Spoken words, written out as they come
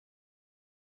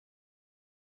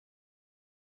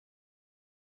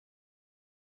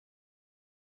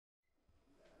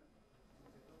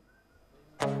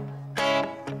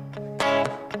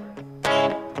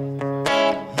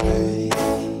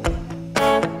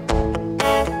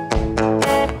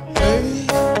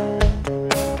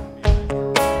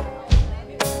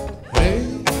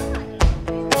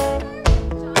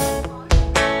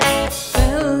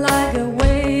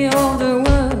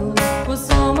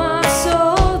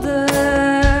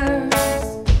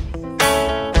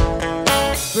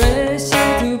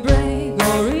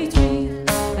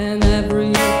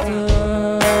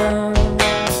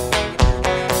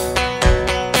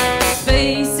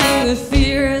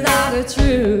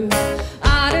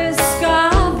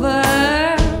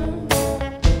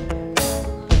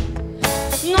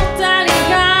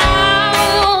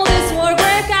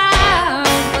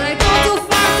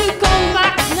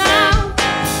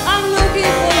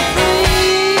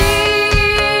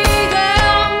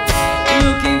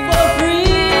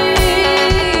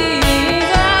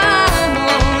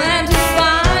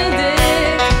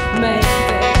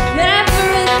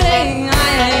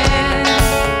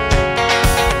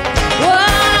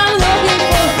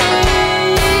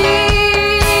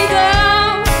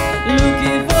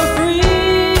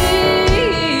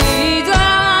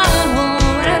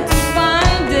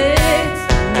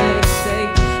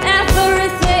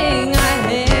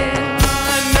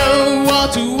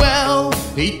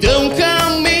they don't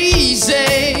come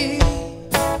easy.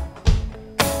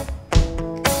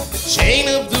 The chain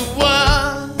of the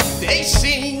world, they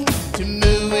seem to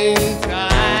move in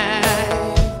time.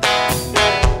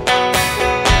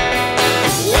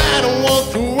 I don't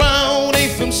walk around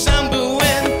from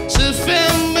somewhere so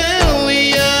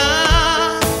familiar.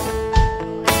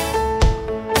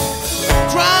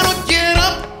 Try to get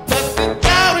up, but the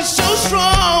doubt is so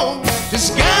strong. There's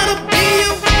gotta be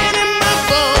a wind in my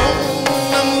phone.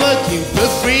 I'm looking for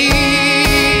freedom,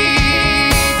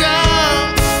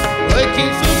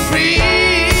 looking for freedom,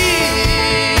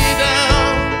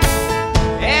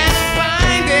 and I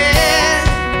find it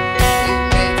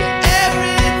in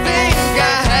everything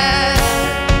I have.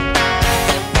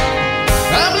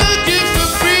 I'm looking for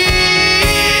freedom,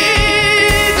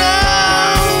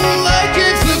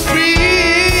 looking for freedom,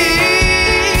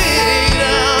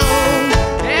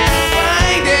 and I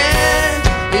find it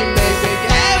in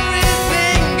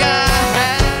everything I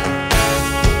have.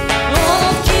 Oh,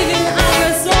 giving up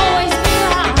has always been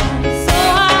hard, so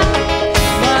hard.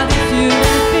 But if you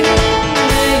let me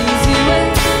lazy way,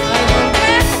 I won't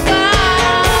get far.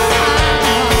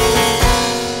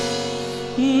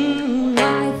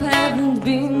 Life hasn't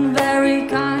been very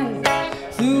kind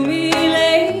to me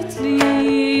lately,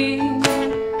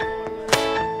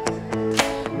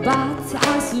 but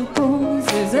I suppose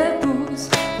there's a boost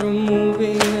from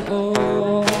moving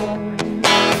on.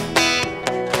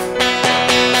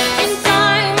 In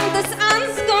time, the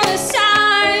sun's gonna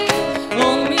shine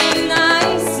on me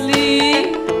nicely.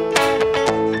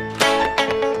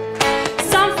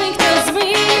 Something tells me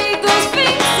those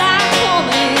things are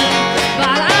coming,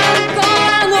 but I'm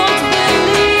gonna not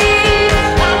believe.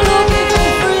 I'm looking for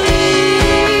freedom,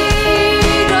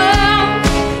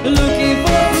 looking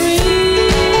for freedom.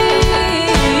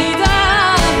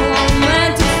 I'm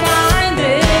meant to find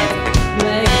it,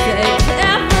 may take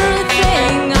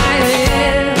everything I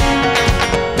have.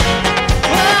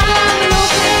 Well, I'm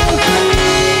looking for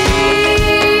freedom,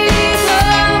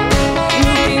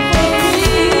 looking for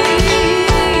freedom.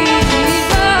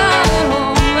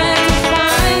 I'm meant to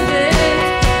find it,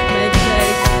 may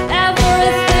take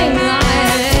everything I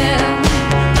have.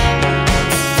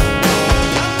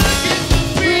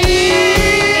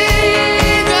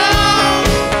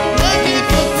 Looking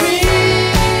for freedom,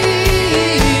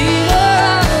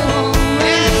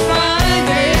 And find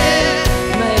it,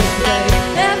 may take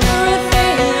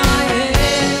everything I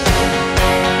have.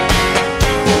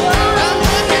 I'm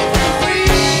looking for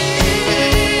freedom,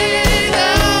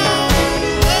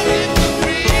 looking for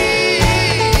freedom.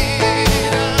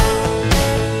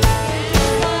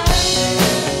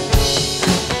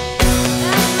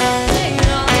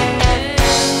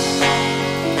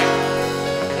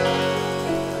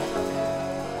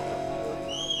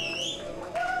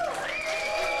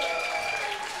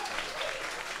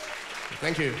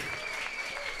 Thank you.